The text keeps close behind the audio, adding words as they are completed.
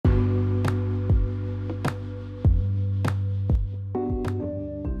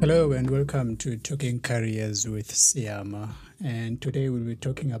Hello and welcome to Talking Careers with Siama. And today we'll be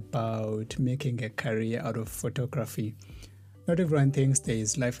talking about making a career out of photography. Not everyone thinks there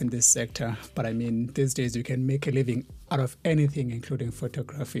is life in this sector, but I mean, these days you can make a living out of anything, including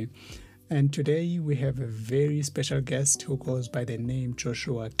photography. And today we have a very special guest who goes by the name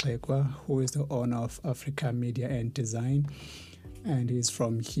Joshua Xekwa, who is the owner of Africa Media and Design. And he's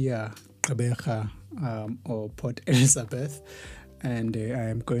from here, Gqeberha, or Port Elizabeth. And I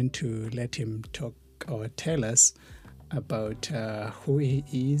am going to let him talk or tell us about who he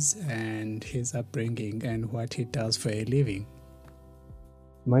is and his upbringing and what he does for a living.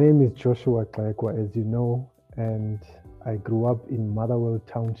 My name is Joshua Xekwa, as you know, and I grew up in Motherwell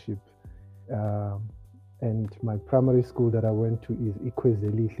Township. And my primary school that I went to is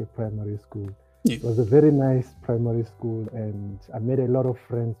Ikwezelihle Primary School. Yeah. It was a very nice primary school, and I made a lot of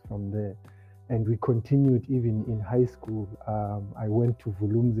friends from there. And we continued even in high school. I went to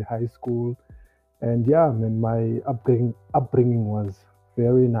Vulumzi High School, and my upbringing was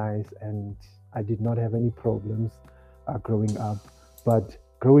very nice, and I did not have any problems growing up. But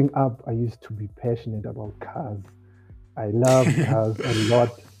growing up, I used to be passionate about cars. I loved cars a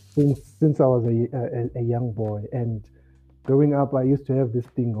lot since I was a young boy. And growing up, I used to have this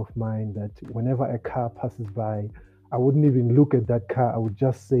thing of mine that whenever a car passes by, I wouldn't even look at that car. I would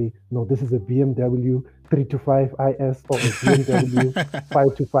just say, no, this is a BMW 325 IS or a BMW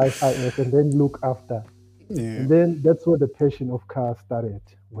 525 IS, and then look after. Yeah. And then that's where the passion of cars started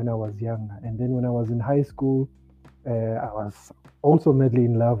when I was younger. And then when I was in high school, I was also madly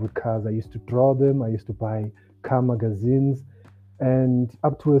in love with cars. I used to draw them. I used to buy car magazines, and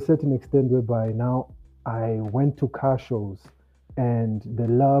up to a certain extent whereby now I went to car shows, and the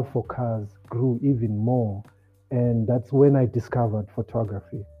love for cars grew even more. And that's when I discovered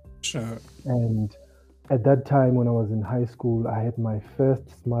photography. Sure. And at that time, when I was in high school, I had my first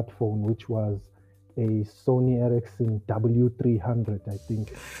smartphone, which was a Sony Ericsson W300, I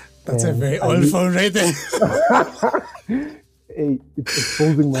think. That's a very old phone right there. Hey, it's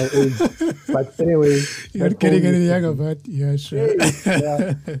exposing my age. But anyway. You're not getting any younger, but yeah, sure.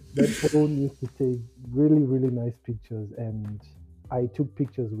 That phone used to take really, really nice pictures, and I took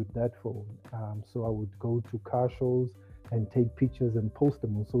pictures with that phone. So I would go to car shows and take pictures and post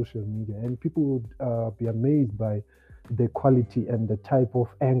them on social media. And people would be amazed by the quality and the type of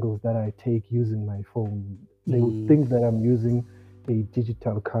angles that I take using my phone. They would think that I'm using a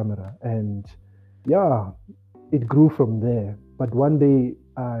digital camera. And yeah, it grew from there. But one day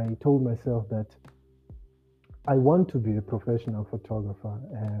I told myself that I want to be a professional photographer.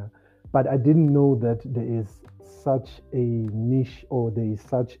 But I didn't know that there is such a niche, or there is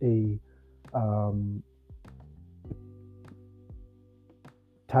such a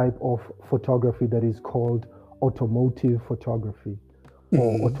type of photography that is called automotive photography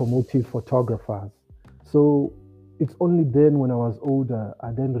or automotive photographers. So it's only then when I was older,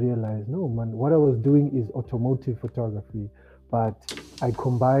 I then realized, no, man, what I was doing is automotive photography, but I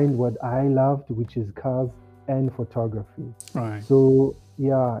combined what I loved, which is cars, and photography. Right. So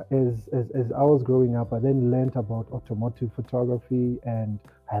yeah, as I was growing up, I then learned about automotive photography, and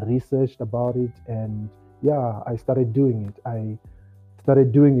I researched about it, and yeah, I started doing it. I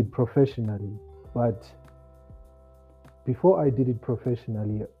started doing it professionally. But before I did it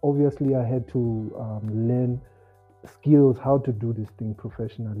professionally, obviously I had to learn skills how to do this thing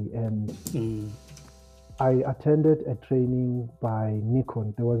professionally. And I attended a training by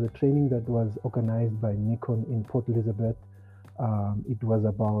Nikon. There was a training that was organized by Nikon in Port Elizabeth. It was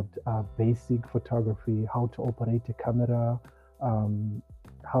about basic photography, how to operate a camera,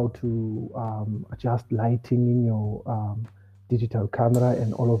 how to adjust lighting in your digital camera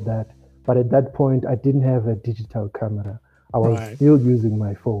and all of that. But at that point, I didn't have a digital camera. I was still using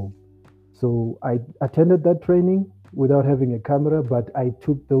my phone. So I attended that training without having a camera, but I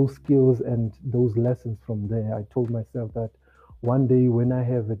took those skills and those lessons from there. I told myself that one day when I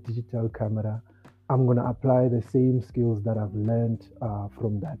have a digital camera, I'm going to apply the same skills that I've learned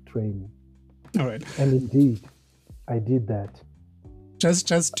from that training. All right. And indeed, I did that. Just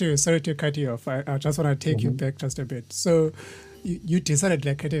to, sorry to cut you off, I just want to take you back just a bit. So you decided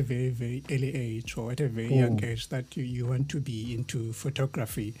like at a very, very early age, or at a very young age, that you want to be into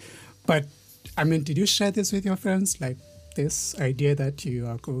photography. But I mean, did you share this with your friends, like this idea that you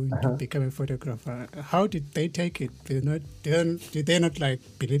are going to become a photographer? How did they take it? Did they not like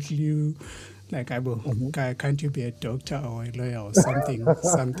belittle you? Like, can't you be a doctor or a lawyer or something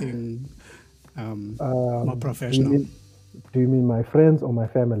more professional? Do you mean my friends or my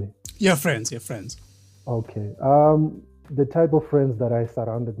family? Your friends. Okay. The type of friends that I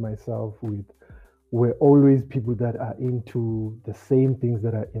surrounded myself with we're always people that are into the same things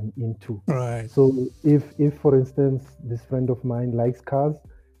that I am into. Right. So if for instance this friend of mine likes cars,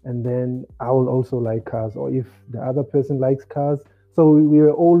 and then I will also like cars, or if the other person likes cars, so we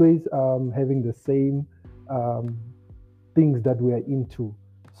are always having the same um, things that we are into.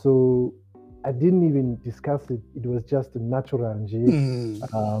 So I didn't even discuss it. It was just a natural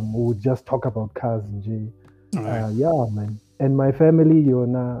Mm. we would just talk about cars and Right. yeah, man. And my family,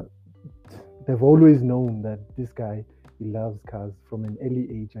 they've always known that this guy, he loves cars from an early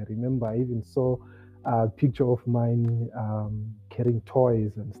age. I remember I even saw a picture of mine carrying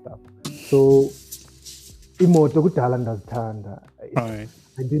toys and stuff. So imoto kudala ndazithanda. Right.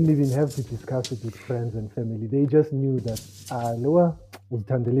 I didn't even have to discuss it with friends and family. They just knew that Noah was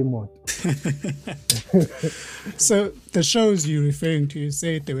imoto. So the shows you're referring to, you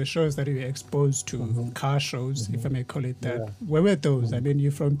say there were shows that you were exposed to, car shows, if I may call it that. Yeah. Where were those? I mean,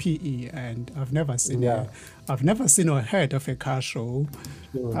 you're from PE, and I've never seen I've never seen or heard of a car show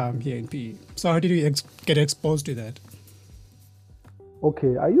here in PE. So how did you get exposed to that?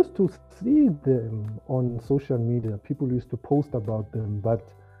 Okay, I used to see them on social media. People used to post about them, but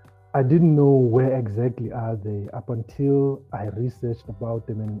I didn't know where exactly are they up until I researched about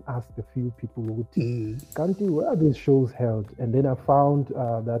them and asked a few people, Kanti, where are these shows held? And then I found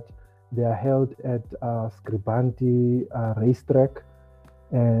that they are held at Scribanti racetrack.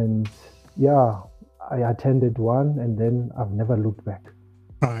 And yeah, I attended one, and then I've never looked back.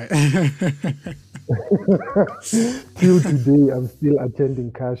 Right. Till today, I'm still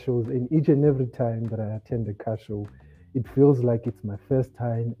attending car shows, and each and every time that I attend a car show, it feels like it's my first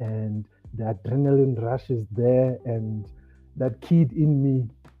time, and the adrenaline rush is there, and that kid in me,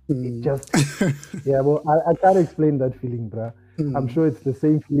 it just, yeah, well, I can't explain that feeling, bruh. I'm sure it's the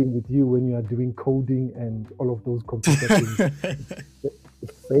same feeling with you when you are doing coding and all of those computer things.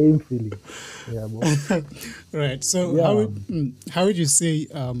 The same feeling. Yeah, well. Right. So how would you say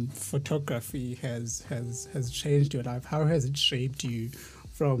photography has changed your life? How has it shaped you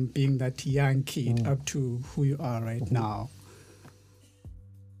from being that young kid up to who you are right now?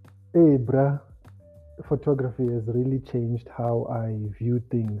 Hey, bruh, photography has really changed how I view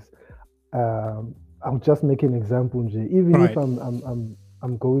things. I'll just make an example, Jay. Even if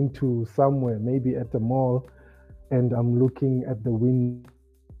I'm going to somewhere, maybe at the mall, and I'm looking at the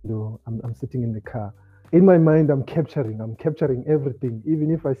window, I'm sitting in the car. In my mind, I'm capturing everything. Even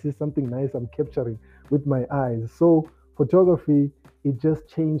if I see something nice, I'm capturing with my eyes. So photography, it just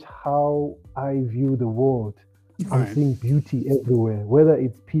changed how I view the world. I'm seeing beauty everywhere, whether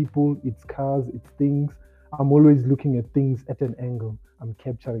it's people, it's cars, it's things. I'm always looking at things at an angle. I'm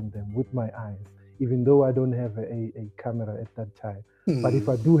capturing them with my eyes, even though I don't have a camera at that time. But if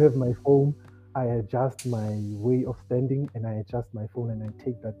I do have my phone, I adjust my way of standing, and I adjust my phone, and I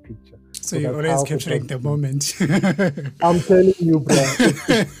take that picture. So you're always capturing the moment. I'm telling you, bro,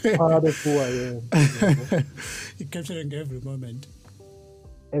 it's part of who I am. You're capturing every moment.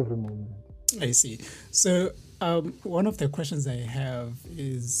 Every moment. I see. So one of the questions I have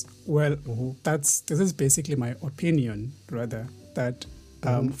is, well, this is basically my opinion, rather, that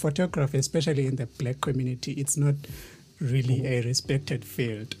photography, especially in the Black community, it's not really a respected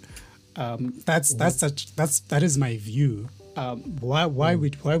field. That is my view. Why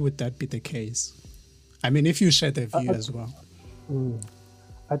would that be the case? I mean, if you share the view as well.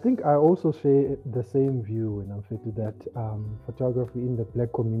 I think I also share the same view when I'm saying that photography in the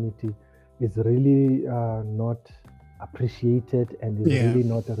Black community is really not appreciated and is really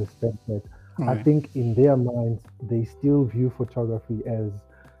not respected. Right. I think in their minds, they still view photography as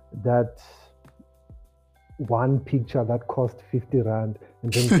that one picture that cost 50 Rand,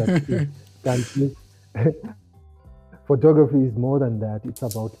 and then that's it. Photography is more than that. It's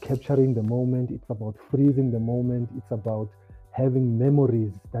about capturing the moment. It's about freezing the moment. It's about having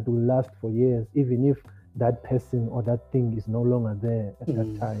memories that will last for years, even if that person or that thing is no longer there at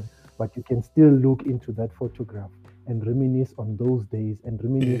that time. But you can still look into that photograph and reminisce on those days and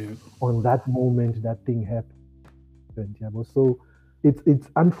reminisce on that moment that thing happened. Yeah, so it's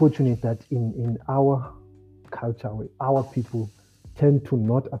unfortunate that in our culture, our people tend to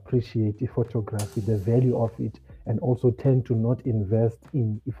not appreciate photography, the value of it, and also tend to not invest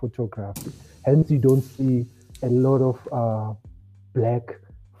in photography. Hence, you don't see a lot of Black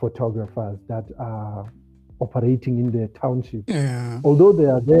photographers that are operating in the township. Yeah. Although they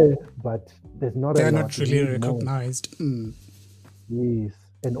are there, but there's not They're a lot. They're not really recognized. Yes.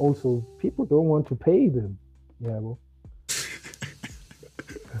 And also, people don't want to pay them. Yeah, well.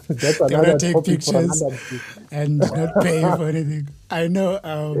 That's another take pictures and not pay for anything. I know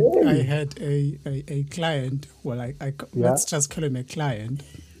I had a client, well, let's just call him a client.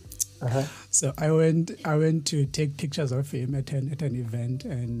 Uh-huh. So I went to take pictures of him at an event,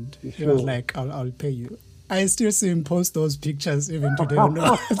 and he was Sure. like, I'll pay you. I still see him post those pictures even today on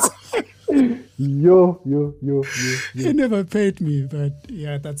WhatsApp. Yo. He never paid me, but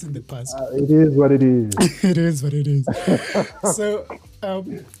yeah, that's in the past. It is what it is. It is what it is. So,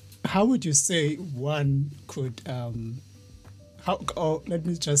 how would you say one could, or let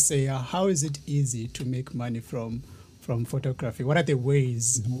me just say, how is it easy to make money from photography? What are the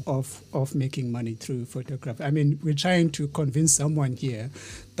ways of making money through photography? I mean, we're trying to convince someone here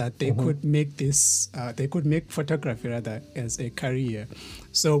that they could make they could make photography rather as a career.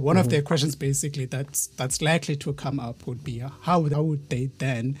 So one of the questions basically that's likely to come up would be, how would they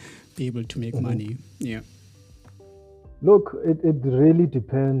then be able to make money? Yeah. Look, it really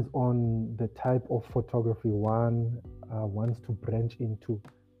depends on the type of photography one wants to branch into.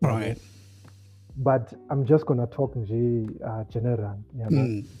 Right. But I'm just gonna talk general.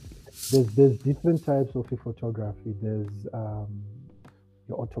 There's different types of photography. There's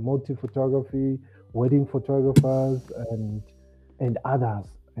your automotive photography, wedding photographers, and others.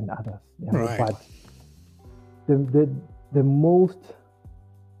 Right. But the most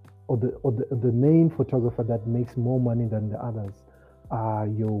or the main photographer that makes more money than the others are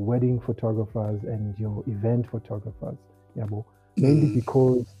your wedding photographers and your event photographers. Mainly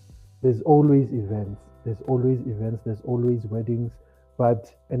because there's always events, there's always weddings.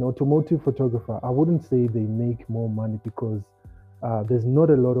 But an automotive photographer, I wouldn't say they make more money because there's not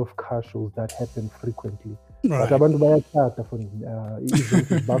a lot of car shows that happen frequently. Right. But abantu bayathatha for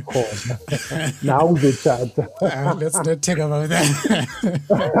events back home. Now they chat. Let's not talk about that.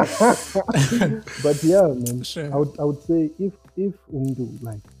 But yeah, man, Sure. I would say if Umdu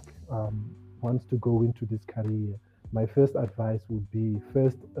wants to go into this career, my first advice would be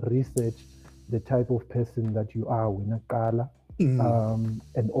first research the type of person that you are when Kala,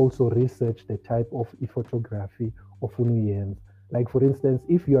 and also research the type of photography of Unuyen. Like for instance,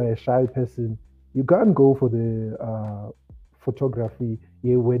 if you are a shy person, you can't go for the photography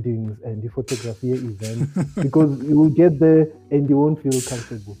weddings and the photography events because you will get there and you won't feel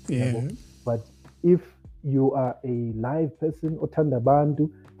comfortable. Yeah. But if you are a live person or Bandu,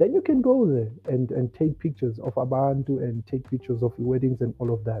 then you can go there and take pictures of Abantu and take pictures of weddings and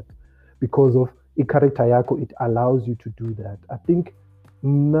all of that. Because of Ikarita Yako, it allows you to do that. I think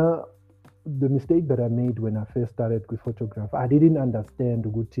the mistake that I made when I first started with photography, I didn't understand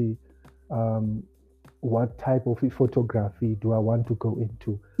Guti, what type of photography do I want to go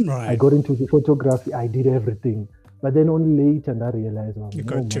into. Right. I got into the photography, I did everything. But then only later and I realized, You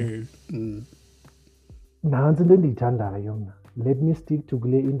got to. Let me stick to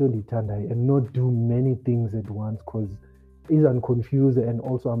kule into ndithandayo and not do many things at once because it's confused and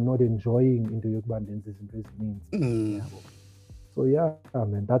also I'm not enjoying into yokuba ndenza izinto ezininzi. So yeah,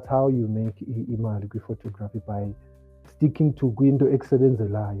 man, that's how you make imali kwi-photography, by sticking to into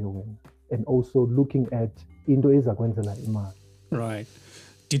ekusebenzelayo wena and also looking at into ezakwenzela imali. Right.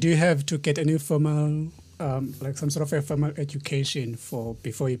 Did you have to get any formal, like some sort of a formal education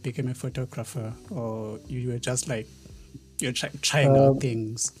before you became a photographer, or you were just like you're trying out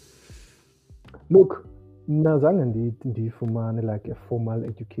things? Look, nazange ndifumane like a formal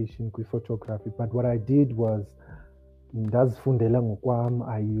education kwi-photography, but what I did was ndazifundela ngokwam.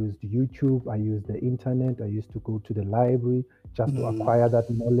 I used YouTube, I used the internet, I used to go to the library just to acquire that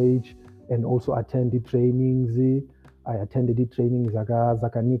knowledge and also attend the trainings. I attended the trainings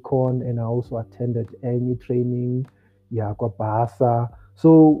zaka Nikon, and I also attended any training kwa Bahasa.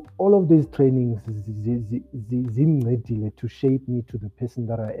 So all of these trainings zimncedile to shape me to the person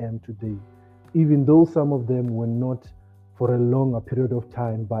that I am today, even though some of them were not for a longer period of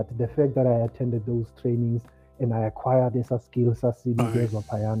time. But the fact that I attended those trainings and I acquired these skills,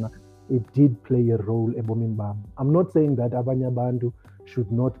 it did play a role ebomini bam. I'm not saying that abanye abantu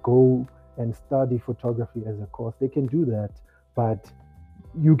should not go and study photography as a course. They can do that, but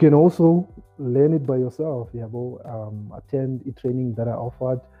you can also learn it by yourself. Attend a training that I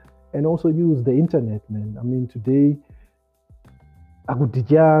offered and also use the internet, man. I mean, today,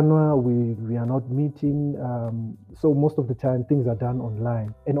 we are not meeting, so most of the time things are done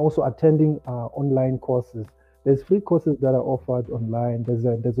online, and also attending online courses. There's free courses that are offered online. There's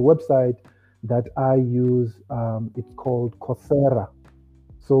a website that I use. It's called Coursera.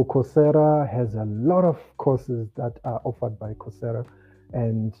 So Coursera has a lot of courses that are offered by Coursera.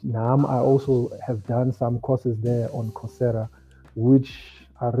 And now I also have done some courses there on Coursera, which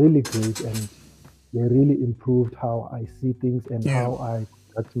are really great, and they really improved how I see things and how I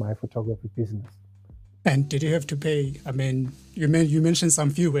conduct my photography business. And did you have to pay? I mean, you mentioned some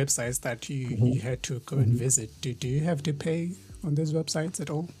few websites that you had to go and visit. Do you have to pay on those websites at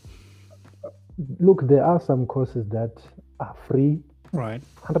all? Look, there are some courses that are free, Right.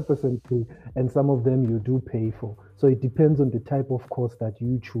 100% free, and some of them you do pay for. So it depends on the type of course that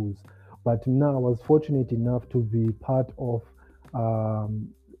you choose. But now I was fortunate enough to be part of um,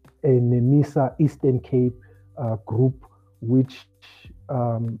 a NEMISA Eastern Cape group, which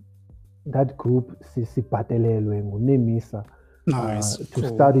that group sibhatelelwe NEMISA Nice. to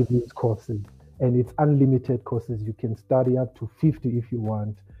Cool. study these courses. And it's unlimited courses. You can study up to 50 if you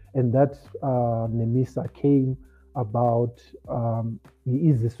want. And that NEMISA came about,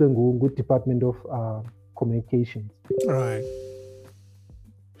 iziswe Department of Communications. Right.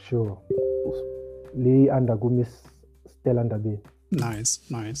 Sure. Le under Miss Stella Ndabe. Nice.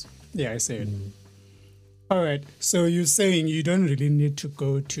 Nice. Yeah, I see it. All right. So you're saying you don't really need to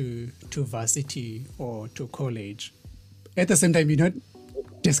go to varsity or to college. At the same time, you're not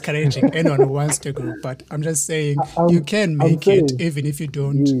discouraging anyone who wants to go, but I'm just saying you can I'm make it saying, even if you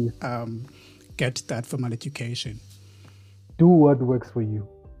don't yes, get that formal education. do what works for you.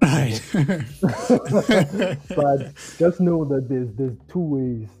 Right. But just know that there's two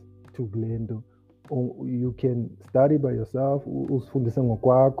ways to blend. Or you can study by yourself, uzifundise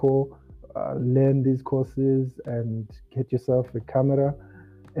ngokwakho, learn these courses and get yourself a camera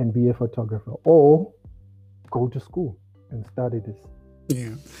and be a photographer, or go to school and study this.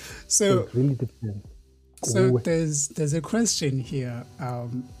 Yeah. So So it really depends. so Kuwe. there's a question here.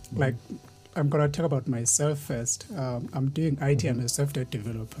 Like I'm gonna talk about myself first. I'm doing IT. I'm a software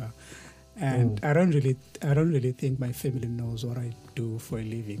developer, and I don't really think my family knows what I do for a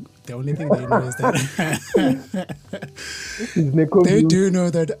living. The only thing they know is that Is they Nekomute. do know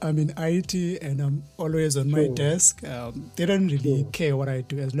that I'm in IT and I'm always on my Sure, desk. They don't really sure. care what I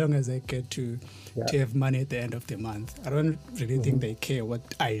do as long as I get Yeah. to have money at the end of the month. I don't really think they care what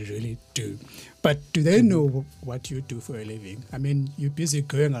I really do. But do they know what you do for a living? I mean, you're busy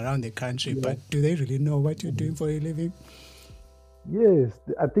going around the country, Yeah. but do they really know what you're doing for a living? Yes,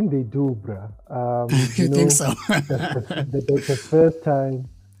 I think they do, bruh. You think so? The first time,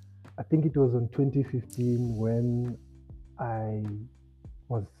 I think it was on 2015 when I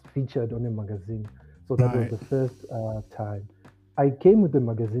was featured on a magazine. So that was Right. the first time. I came with the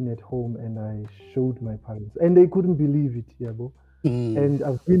magazine at home and I showed my parents, and they couldn't believe it, Yabo. Mm. And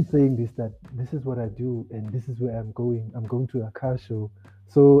I've been saying this, that this is what I do and this is where I'm going. I'm going to a car show.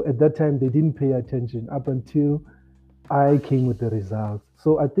 So at that time, they didn't pay attention up until I came with the results.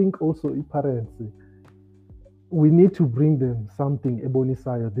 So I think also parents, we need to bring them something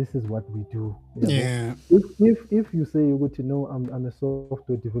ebonisayo. This is what we do. Yabo. Yeah. If you say you go to know I'm a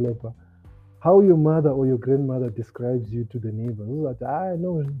software developer, how your mother or your grandmother describes you to the neighbors. Like, I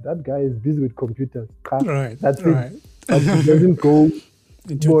know that guy is busy with computers. Ha, Right. that's it. Right. But she doesn't go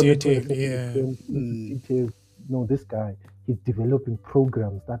Into more to a detail. certain Yeah. extent into Mm. details. No, this guy, he's developing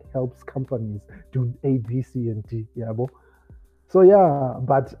programs that helps companies do A, B, C, and D. Yeah, bo. So yeah,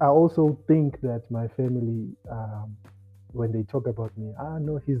 but I also think that my family, when they talk about me,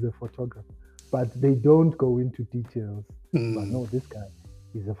 no, he's a photographer, but they don't go into details. But Mm. no, this guy,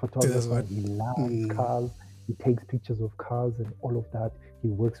 he's a This is photographer. what. He loves Mm. cars. He takes pictures of cars and all of that. He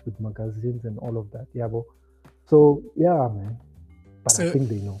works with magazines and all of that. Yeah, bo. So yeah, man. But I So think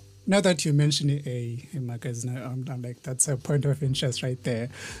they know. now that you mentioned a magazine, I'm like, that's a point of interest right there.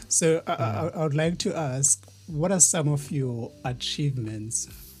 So I would like to ask, what are some of your achievements?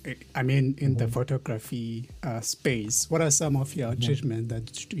 I mean, in the photography space, what are some of your achievements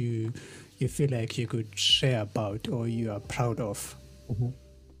that you feel like you could share about or you are proud of?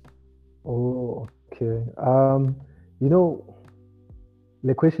 Oh, okay. You know,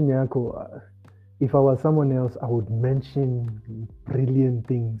 the question, Yanko, if I was someone else, I would mention brilliant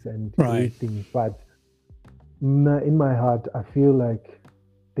things and Right. great things. But in my heart, I feel like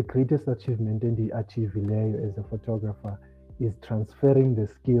the greatest achievement in the Achievile as a photographer is transferring the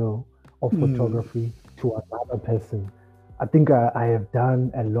skill of Mm. photography to another person. I think I have done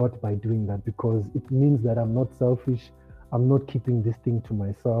a lot by doing that because it means that I'm not selfish. I'm not keeping this thing to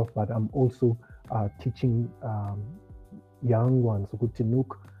myself, but I'm also teaching young ones.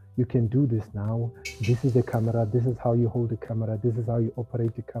 Look, you can do this now. This is the camera. This is how you hold the camera. This is how you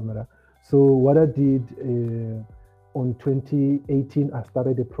operate the camera. So what I did on 2018, I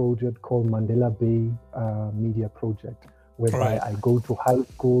started a project called Mandela Bay Media Project, whereby Right. I go to high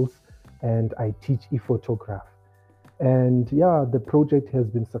schools and I teach e-photograph. And yeah, the project has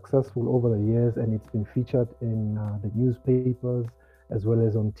been successful over the years and it's been featured in the newspapers as well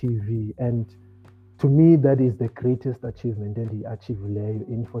as on TV. And to me, that is the greatest achievement that I achieved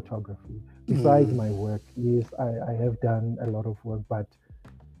in photography. Besides Mm. my work, yes, I have done a lot of work, but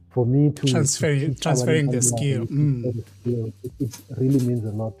for me to transferring the skill. The skill, it really means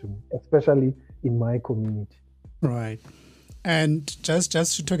a lot to me, especially in my community. Right. And just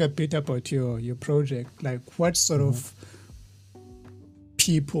to talk a bit about your project, like what sort of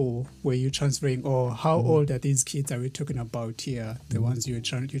people were you transferring, or how old are these kids are we talking about here, the ones you're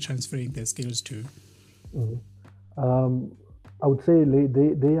transferring their skills to? I would say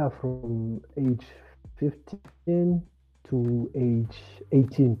they are from age 15 to age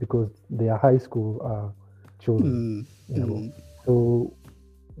 18 because they are high school children. So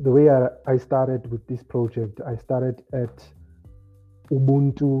the way I started with this project, I started at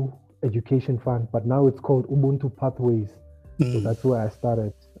Ubuntu Education Fund, but now it's called Ubuntu Pathways. So that's where I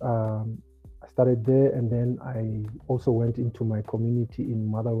started. I started there, and then I also went into my community in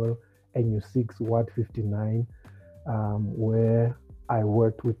Motherwell, NU6, Ward 59, where I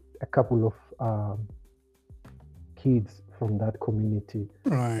worked with a couple of kids from that community.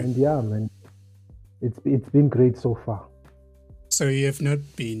 Right. And yeah, man, it's been great so far. So you have not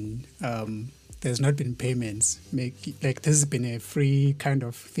been, there's not been payments, like this has been a free kind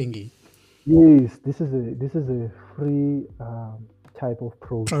of thingy? Yes, this is a free type of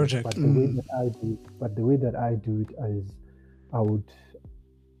project. But the way that I do it is I would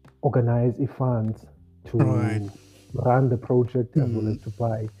organize a fund to run the project as well as to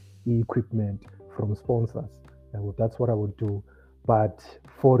buy equipment from sponsors. That's what I would do. But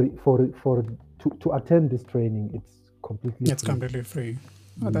to attend this training, it's completely free.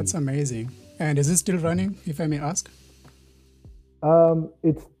 Oh, that's amazing. And is it still running, if I may ask?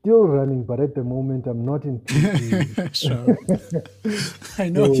 It's still running, but at the moment I'm not in PT. Sure. I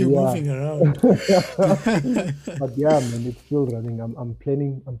know you're moving around. But yeah, man, it's still running. I'm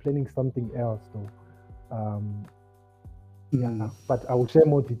planning something else though. But I will share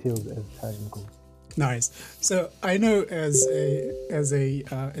more details as time goes. Nice. So I know as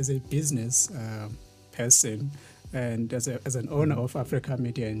a business person, and as an owner of Africa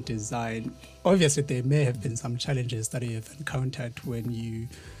Media and Design, obviously there may have been some challenges that you have encountered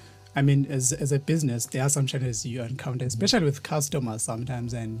as a business, there are some challenges you encounter, especially with customers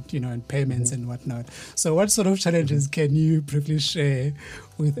sometimes, and and payments and whatnot. So what sort of challenges can you briefly share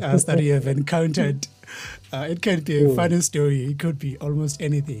with us that you have encountered? It can be a funny story, it could be almost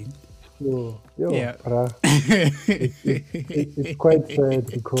anything. Yeah. It's quite sad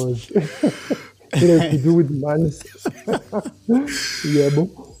because it has to do with money. So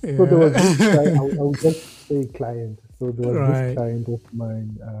there was this guy, I would just say client. So there was this client of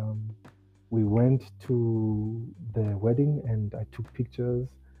mine. We went to the wedding and I took pictures.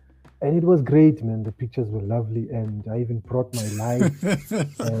 And it was great, man. The pictures were lovely. And I even brought my lights.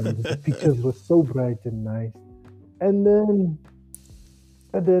 And the pictures were so bright and nice. And then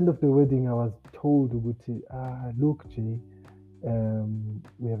at the end of the wedding, I was told, look, Jay,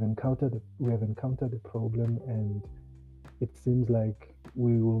 we have encountered a problem, and it seems like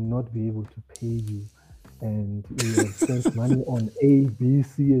we will not be able to pay you. And we have spent money on A, B,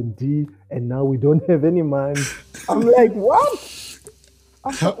 C, and D, and now we don't have any money. I'm like, what?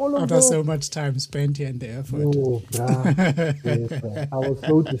 After so much time spent here and the effort. Oh, yes, I was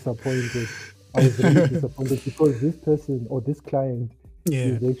so disappointed. I was really disappointed because this person or this client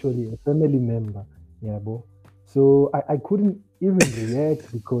is actually a family member. Yeah, bro. So I couldn't even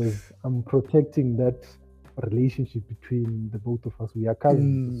react because I'm protecting that relationship between the both of us. We are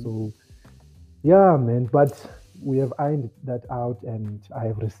cousins. So yeah, man. But we have ironed that out and I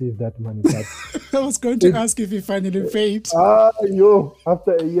have received that money. But I was going to ask if you finally paid. After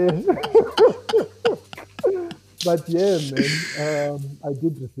a year. But yeah, man, I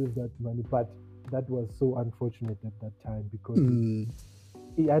did receive that money. But that was so unfortunate at that time because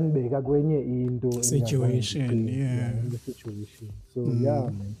situation. The situation. So yeah,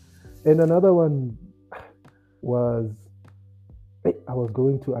 man. And another one was I was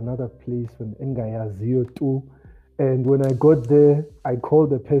going to another place when Engaya 02. And when I got there, I called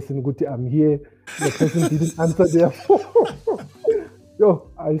the person, I'm here. The person didn't answer their phone.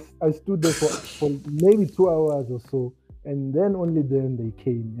 I stood there for maybe 2 hours or so. And then only then they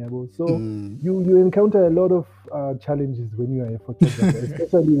came. So you encounter a lot of challenges when you are a photographer,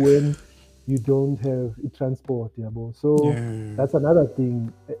 especially when you don't have a transport. So that's another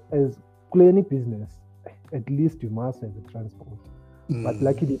thing. As any business, at least you must have a transport. But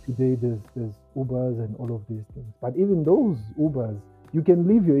luckily today there's Ubers and all of these things. But even those Ubers, you can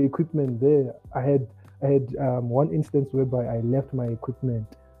leave your equipment there. I had one instance whereby I left my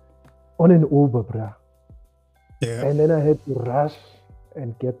equipment on an Uber, bruh. Yeah. And then I had to rush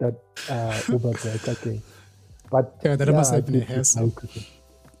and get that Uber back again. But that must have been a hassle.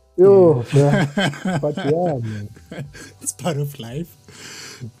 Yo, bruh. But yeah, man, It's part of life.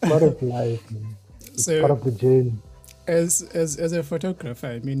 it's part of life, man. It's part So, of the journey. as a photographer,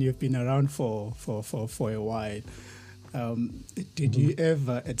 I mean, you've been around for a while. Did Mhm. you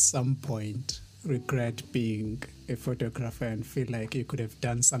ever, at some point, regret being a photographer and feel like you could have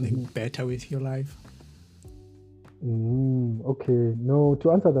done something Mhm. better with your life? Okay. No,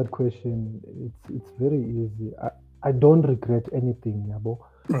 to answer that question, it's very easy. I don't regret anything, Yabo.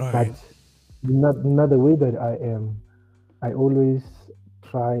 Right. But not the way that I am. I always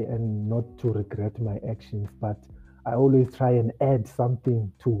try and not to regret my actions, but I always try and add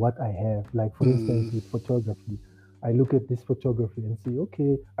something to what I have. Like for instance, Mm, with photography, I look at this photography and say,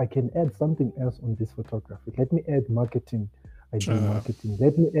 okay, I can add something else on this photography. Let me add marketing. I do sure. marketing.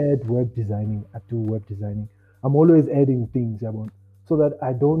 Let me add web designing. I do web designing. I'm always adding things, yeah, so that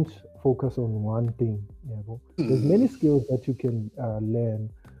I don't focus on one thing. Yeah, there's many Mm, skills that you can learn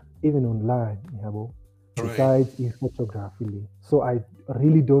even online. Yeah, right. besides photography. So I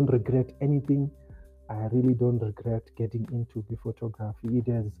really don't regret anything. I really don't regret getting into the photography. It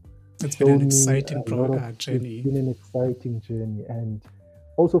has It's been an shown me exciting a lot of, it's journey. been an exciting journey. And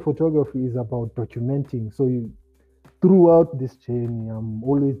also photography is about documenting. So throughout this journey, I'm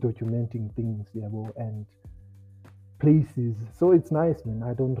always documenting things, yeah, and places. So it's nice, man.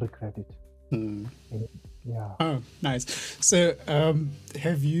 I don't regret it. Mm. Yeah. Oh, nice. So,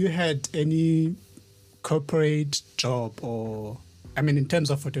 have you had any corporate job, or I mean, in terms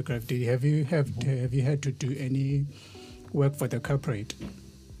of photography, have you had to do any work for the corporate?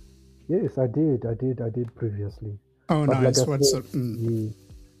 Yes, I did previously. Oh, But like I nice. What's said, up? Mm, yeah,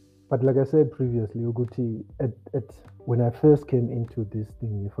 but like I said previously, Uguti, when I first came into this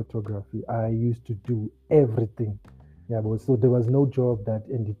thing, photography, I used to do everything. Yeah, but so there was no job that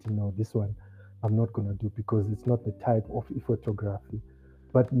ended, this one I'm not gonna do because it's not the type of photography.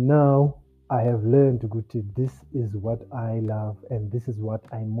 But now I have learned, Uguti, this is what I love and this is what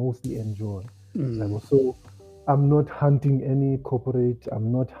I mostly enjoy. Yeah, mm. so I'm not hunting any corporate,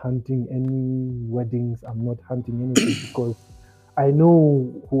 I'm not hunting any weddings, I'm not hunting anything because I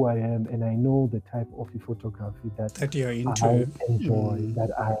know who I am and I know the type of photography that That you're I into. enjoy, Mm,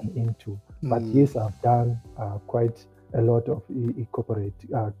 that I am into. But mm. yes, I've done quite a lot of corporate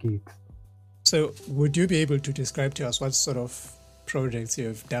gigs. So, would you be able to describe to us what sort of projects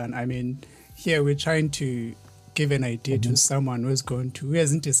you've done? I mean, here we're trying to give an idea to Mhm, someone who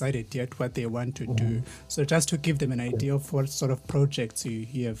hasn't decided yet what they want to do. mhm. So, just to give them an Okay. idea of what sort of projects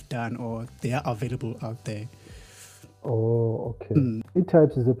you have done or they are available out there. Oh, okay. Mm,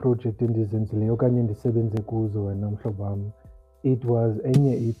 I-Types ze-project endizenzileyo okanye endisebenze kuzo wena mhlobo wam. It was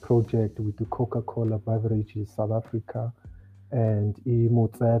enye i-project with the Coca-Cola Beverages South Africa and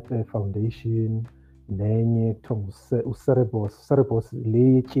iMotsepe Foundation nenye kuthiwa uCerebos. Cerebos le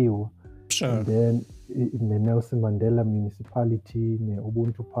yetyiwa. And sure. then ne-Nelson Mandela Municipality,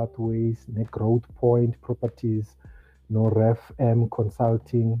 ne-Ubuntu Pathways, ne-Growth Point Properties, no-Ref M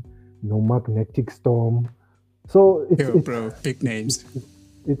Consulting, no-Magnetic Storm. So it's Yo, it's bro, big it's names.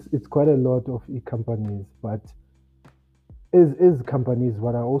 it's, it's quite a lot of companies, but as companies,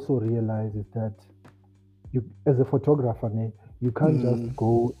 what I also realize is that you, as a photographer, you can't just Mm,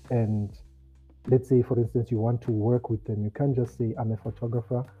 go and, let's say, for instance, you want to work with them. You can't just say, I'm a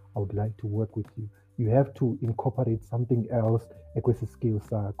photographer, I would like to work with you. You have to incorporate something else equals skill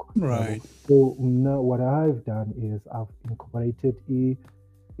sakho. Yabo. right. So now what I've done is I've incorporated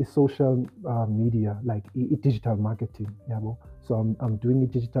social media, like digital marketing. Yabo. So I'm doing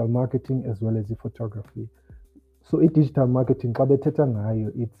digital marketing as well as photography. So digital marketing, xa bethetha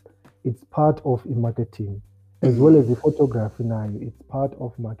ngayo, it's part of marketing as well as Mm, the photography now, it's part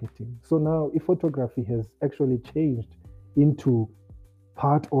of marketing. So now photography has actually changed into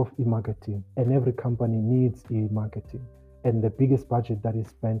part of marketing, and every company needs marketing. And the biggest budget that is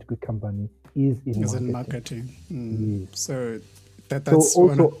spent with company is in is in marketing. marketing. Mm, Yes. so So that's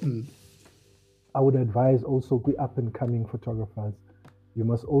one of. also I would advise also up and coming photographers, you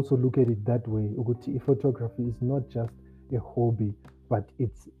must also look at it that way. Ukuthi photography is not just a hobby, but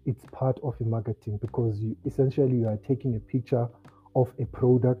it's part of a marketing because you are taking a picture of a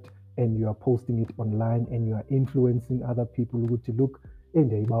product and you are posting it online and you are influencing other people to look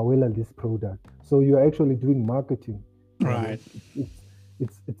and they this product. So you are actually doing marketing. Yeah, Right.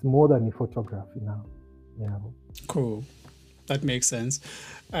 it's more than a photography now. Yeah. Cool. That makes sense.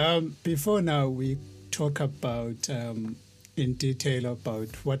 Before now, we talk about in detail about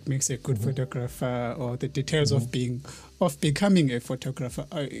what makes a good Mm-hmm, photographer or the details mm-hmm, of becoming a photographer.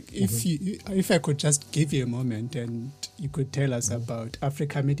 mm-hmm, If I could just give you a moment and you could tell us mm-hmm, about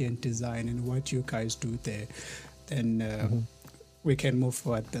Africa Media and Design and what you guys do there, then mm-hmm. we can move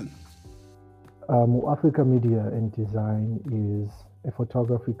forward then. Africa Media and Design is a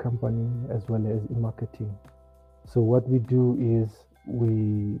photography company as well as marketing. So what we do is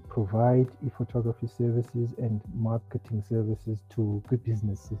we provide photography services and marketing services to big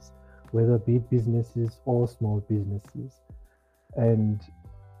businesses, whether big businesses or small businesses. And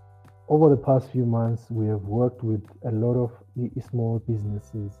over the past few months, we have worked with a lot of small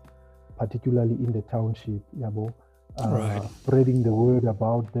businesses, particularly in the township, Yabo, Right. spreading the word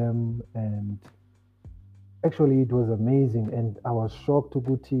about them. And actually, it was amazing. And I was shocked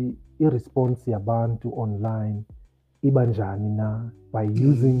ukuthi i-response yabantu online ibanjani na by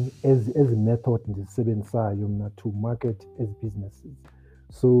using as a method ndizisebenzisayo mna to market as businesses.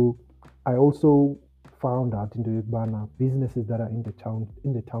 So I also found out into yokubana businesses that are in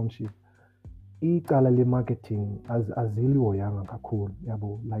the township icala le-marketing azilihoyanga kakhulu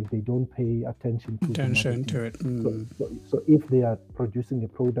yabo, like they don't pay attention to it. So if they are producing a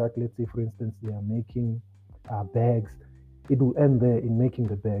product, let's say for instance they are making bags, it will end there in making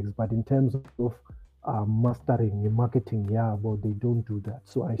the bags, but in terms of mastering the marketing, but they don't do that.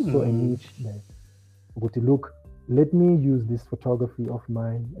 So I saw a niche there. But look, let me use this photography of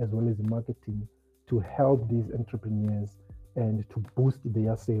mine as well as the marketing to help these entrepreneurs and to boost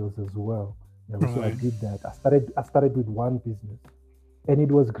their sales as well. So I did that. I started with one business, and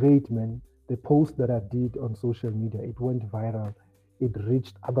it was great, man. The post that I did on social media, it went viral. It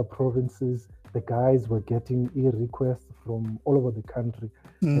reached other provinces. The guys were getting requests from all over the country,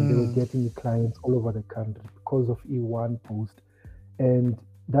 and they were getting clients all over the country because of one post. And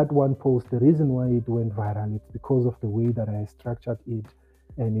that one post, the reason why it went viral, it's because of the way that I structured it,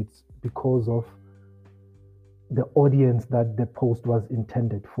 and it's because of the audience that the post was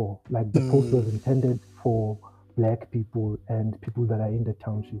intended for. Like the post was intended for Black people and people that are in the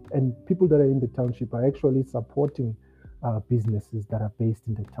township. And people that are in the township are actually supporting businesses that are based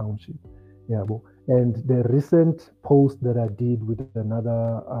in the township. Yeah, and the recent post that I did with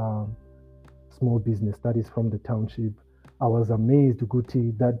another small business that is from the township, I was amazed,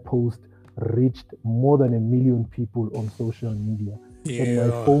 Guti, that post reached more than 1 million people on social media. And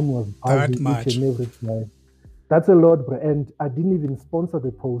my phone was buzzing each and every time. That's a lot, bro. And I didn't even sponsor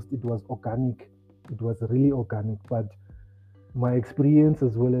the post. It was organic. It was really organic. But my experience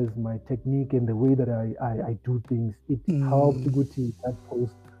as well as my technique and the way that I do things, it helped Guti, that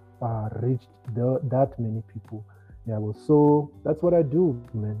post reached that many people. Yeah, well, so that's what I do,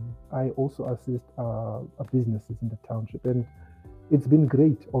 man. I also assist businesses in the township, and it's been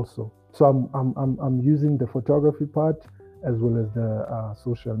great also. So I'm using the photography part as well as the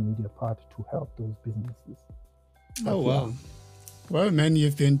social media part to help those businesses. Oh wow! Well, man,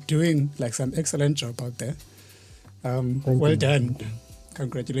 you've been doing like some excellent job out there. Well done.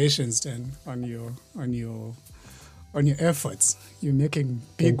 Congratulations, then, on your efforts. You're making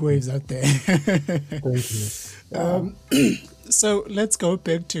big waves out there. Thank you. So let's go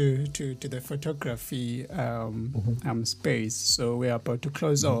back to the photography space. So we're about to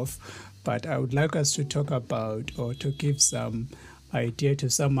close off, but I would like us to talk about, or to give some idea to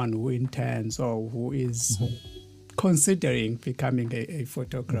someone who intends or who is considering becoming a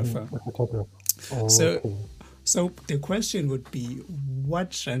photographer. A photographer. Oh, so the question would be,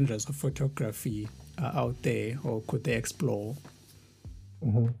 what genres of photography are out there, or could they explore?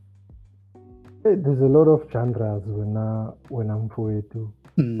 There's a lot of genres when I'm poetu,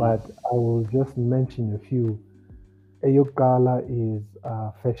 but I will just mention a few. Eyokala is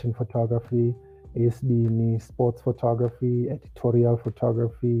fashion photography, ASBini sports photography, editorial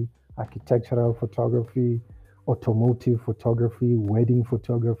photography, architectural photography, automotive photography, wedding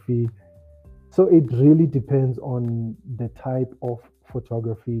photography. So it really depends on the type of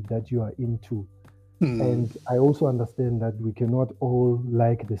photography that you are into. And I also understand that we cannot all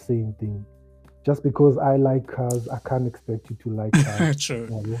like the same thing. Just because I like cars, I can't expect you to like cars. True.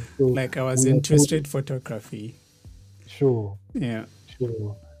 So like I was into street photography. Sure. Yeah.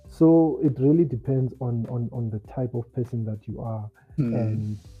 Sure. So it really depends on the type of person that you are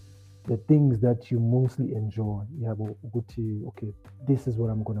and the things that you mostly enjoy. Yeah, but okay, this is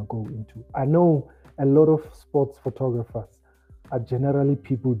what I'm gonna go into. I know a lot of sports photographers are generally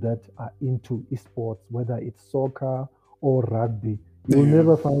people that are into esports, whether it's soccer or rugby. You'll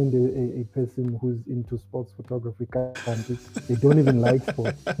never find a person who's into sports photography. They don't even like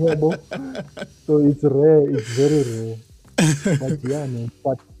sports. Yeah, so it's rare. It's very rare. But yeah, man.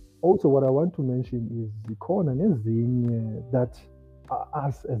 But also, what I want to mention is the corner that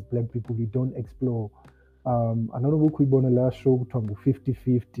us as Black people, we don't explore. Another book we born last show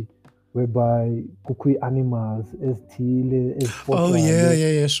 50-50. whereby kukui animals ezithile Oh ezifotwayo.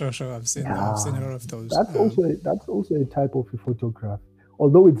 yeah, sure. I've seen them. I've seen a Yeah, lot of those. that's also a type of photography.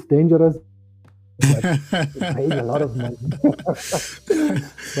 Although it's dangerous, but it's paying a lot of money.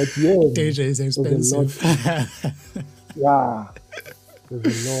 But yeah, Data is there's a lot. expensive. Yeah,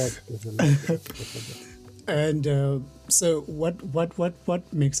 there's a lot of photography. And so, what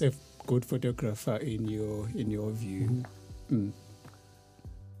makes a good photographer in your view? Mm.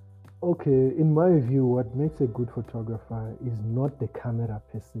 Okay, in my view, what makes a good photographer is not the camera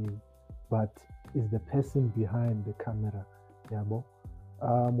per se, but is the person behind the camera. Yeah,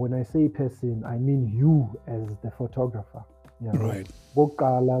 when I say person, I mean you as the photographer. Yeah, Right.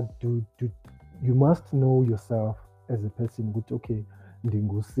 Bokala, you must know yourself as a person. Okay,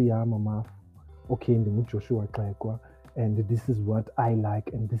 ndingusiyama maf. Okay, ndinguJoshua Xekwa, and this is what I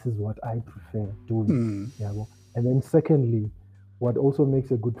like, and this is what I prefer doing. Yeah, and then secondly, what also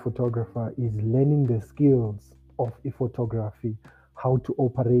makes a good photographer is learning the skills of a photography, how to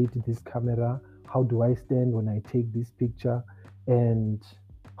operate this camera, how do I stand when I take this picture, and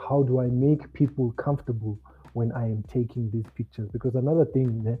how do I make people comfortable when I am taking these pictures. Because another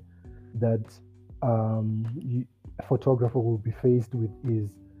thing that a photographer will be faced with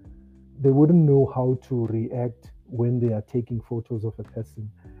is they wouldn't know how to react when they are taking photos of a person,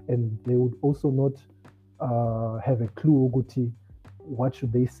 and they would also not have a clue Uguti, what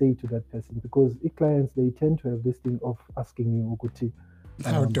should they say to that person, because clients, they tend to have this thing of asking you Uguti,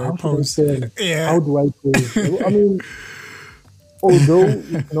 How do I how should I pose? stand? Yeah. How do I pose? I mean, although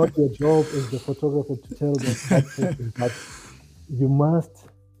it's not your job as the photographer to tell that person, but you must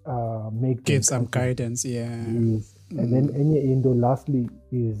make Give some guidance. Yeah. Yes. And then any indo lastly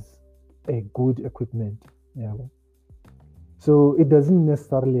is a good equipment. Yeah. So it doesn't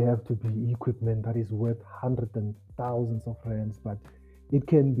necessarily have to be equipment that is worth hundreds and thousands of rands, but it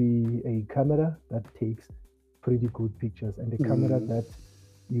can be a camera that takes pretty good pictures and a camera that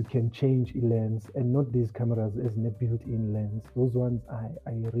you can change a lens, and not these cameras as a built-in lens. Those ones I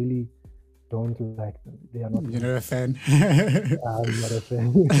really don't like them. They are not. You're not a fan. I'm not a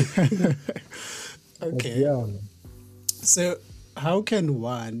fan. Okay. Yeah. So, how can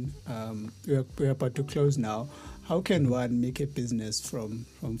one? We're about to close now. How can one make a business from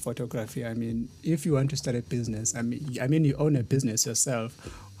photography? I mean, if you want to start a business, I mean, you own a business yourself.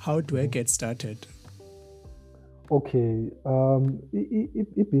 How do I get started? Okay,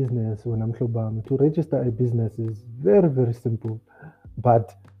 business when I'm to register a business is very, very simple,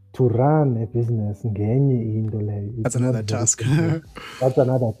 but to run a business, that's another task. That's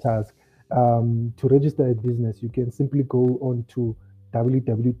another task. To register a business, you can simply go on to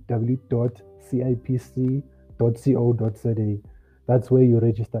www.cipc.co.za. That's where you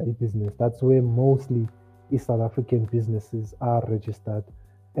register a business. That's where mostly South African businesses are registered.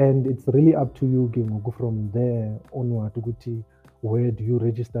 And it's really up to you from there onward to where do you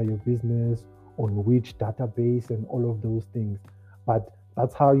register your business, on which database, and all of those things. But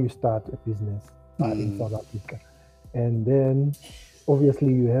that's how you start a business in South Africa. And then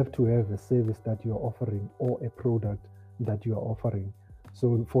obviously you have to have a service that you're offering or a product that you're offering.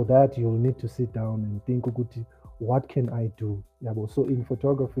 So for that, you'll need to sit down and think, what can I do? So in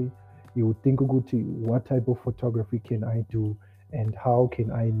photography, you would think, what type of photography can I do? And how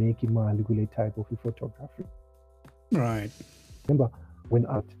can I make imali type of photography? Right. Remember when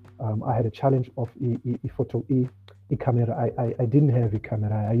I had a challenge of a camera. I didn't have a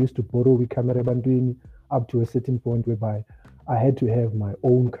camera. I used to borrow a camera, but doing up to a certain point whereby I had to have my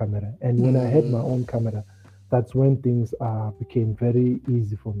own camera. And when I had my own camera, that's when things became very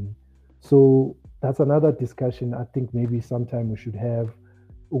easy for me. So that's another discussion. I think maybe sometime we should have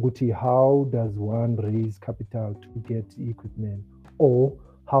Uguti, how does one raise capital to get equipment? Or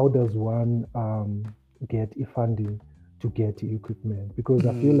how does one get funding to get equipment? Because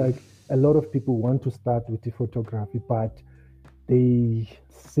I feel like a lot of people want to start with the photography, but they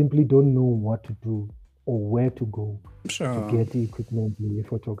simply don't know what to do or where to go to get the equipment in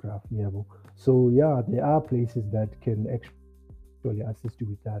photography. So yeah, there are places that can actually assist you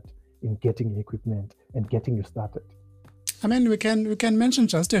with that in getting equipment and getting you started. I mean, we can mention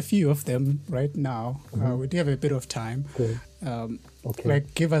just a few of them right now. We do have a bit of time. Okay.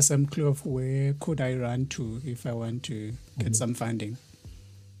 Like, give us some clue of where could I run to if I want to get some funding.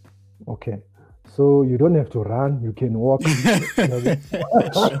 Okay. So you don't have to run, you can walk. You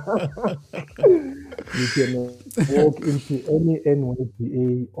can walk into any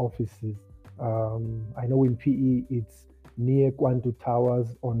NYDA offices. I know in PE it's near Kwantu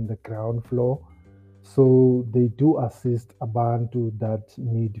Towers on the ground floor. So they do assist Abantu that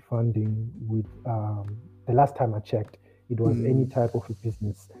need funding with, the last time I checked, It was any type of a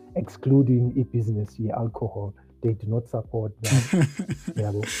business, excluding a business, alcohol. They do not support that.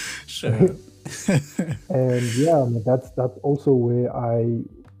 Yeah, Sure. and yeah, that's also where I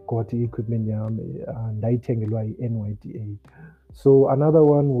got the equipment ndayithengelwa yi-NYDA. So another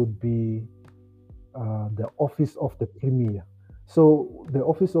one would be the Office of the Premier. So the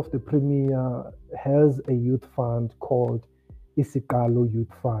Office of the Premier has a youth fund called Isikalo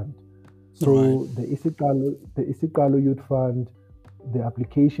Youth Fund. So Right. the Isikalo Youth Fund, the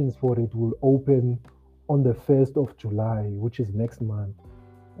applications for it will open on the 1st of July, which is next month.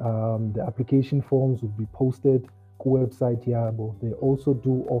 The application forms will be posted website Yabo. They also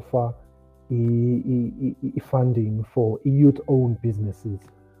do offer funding for youth-owned businesses.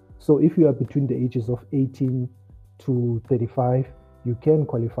 So if you are between the ages of 18 to 35, you can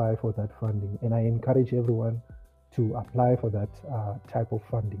qualify for that funding. And I encourage everyone to apply for that type of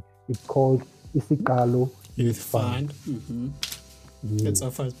funding. It's called Isikalo Youth Fund. Yes. It's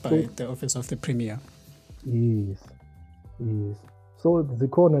offered by the Office of the Premier. Yes. So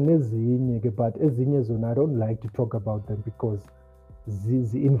zikhona nezinye ke, but ezinye zona I don't like to talk about them because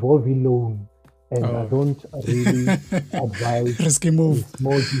they involve a loan, and I don't really advise risky move. a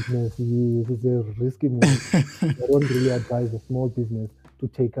small business. Yes, it's a risky move. I don't really advise a small business to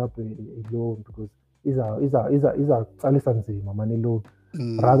take up a loan because is a money loan.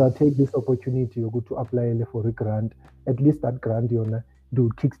 Rather take this opportunity to apply for a grant. At least that grant do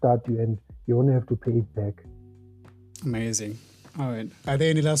kickstart you and you only have to pay it back. Amazing. All right. Are there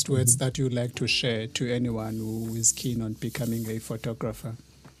any last words that you'd like to share to anyone who is keen on becoming a photographer?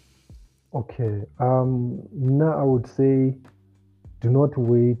 Okay. Now I would say, do not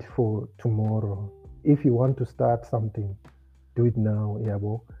wait for tomorrow. If you want to start something, do it now,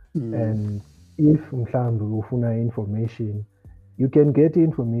 Yabo. And if mhlambe ufuna information, you can get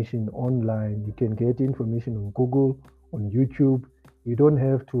information online. You can get information on Google, on YouTube. You don't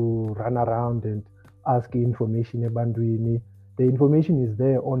have to run around and ask information ebantwini. The information is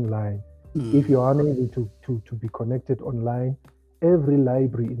there online. If you're unable to be connected online, every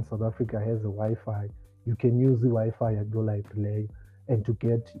library in South Africa has a Wi-Fi. You can use the Wi-Fi at your library and to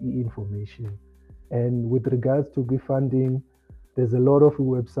get information. And with regards to funding, there's a lot of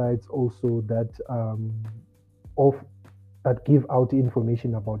websites also that that give out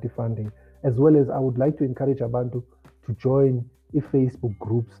information about the funding, as well as I would like to encourage Abantu to join the Facebook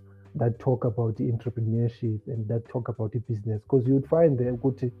groups that talk about the entrepreneurship and that talk about the business, because you would find there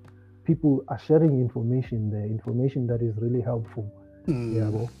people are sharing information there, information that is really helpful.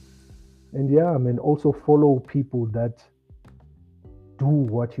 And also follow people that do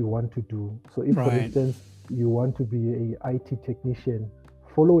what you want to do. So if, for instance, you want to be an IT technician,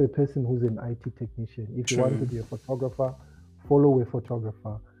 follow a person who's an IT technician. If you want to be a photographer, follow a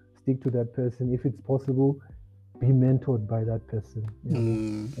photographer. Stick to that person. If it's possible, be mentored by that person.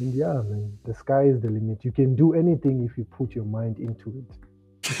 And the sky is the limit. You can do anything if you put your mind into it.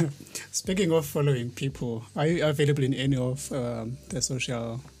 Speaking of following people, are you available in any of the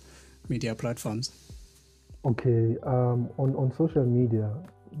social media platforms? Okay, on social media,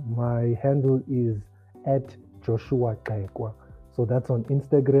 my handle is at Joshua Xekwa. So that's on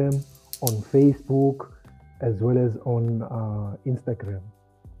Instagram, on Facebook, as well as on Instagram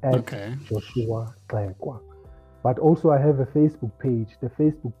at Joshua Xekwa. But also I have a Facebook page. The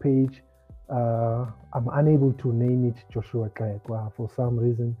Facebook page, I'm unable to name it Joshua Xekwa for some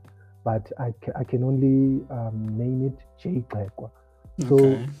reason, but I can only name it J Xekwa.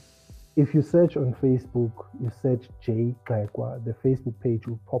 So if you search on Facebook, you search J Xekwa, the Facebook page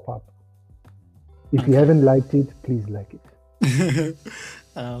will pop up. If you haven't liked it, please like it.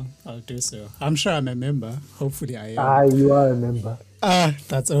 I'll do so. I'm sure I'm a member. Hopefully I am. You are a member.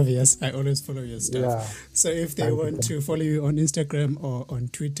 That's obvious. I always follow your stuff. Yeah. So if they want to follow you on Instagram or on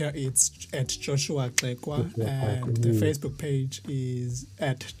Twitter, it's at Joshua Xekwa, and the Facebook page is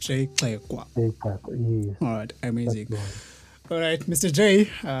at J Xekwa. Yes. All right, amazing. All right, Mr. J,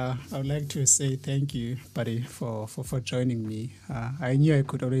 I would like to say thank you, buddy, for joining me. I knew I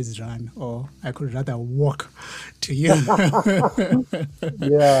could always run, or I could rather walk to you.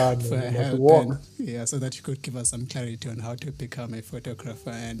 Walk. So that you could give us some clarity on how to become a photographer.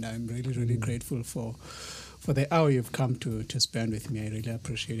 And I'm really, really grateful for the hour you've come to spend with me. I really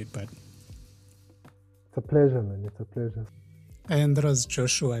appreciate it, bud. It's a pleasure, man. It's a pleasure. And that was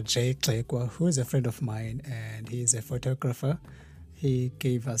Joshua J. Xekwa, who is a friend of mine, and he's a photographer. He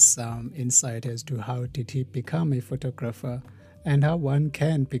gave us some insight as to how did he become a photographer and how one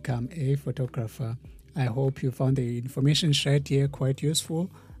can become a photographer. I hope you found the information shared here quite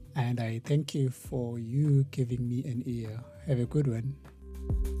useful, and I thank you for you giving me an ear. Have a good one.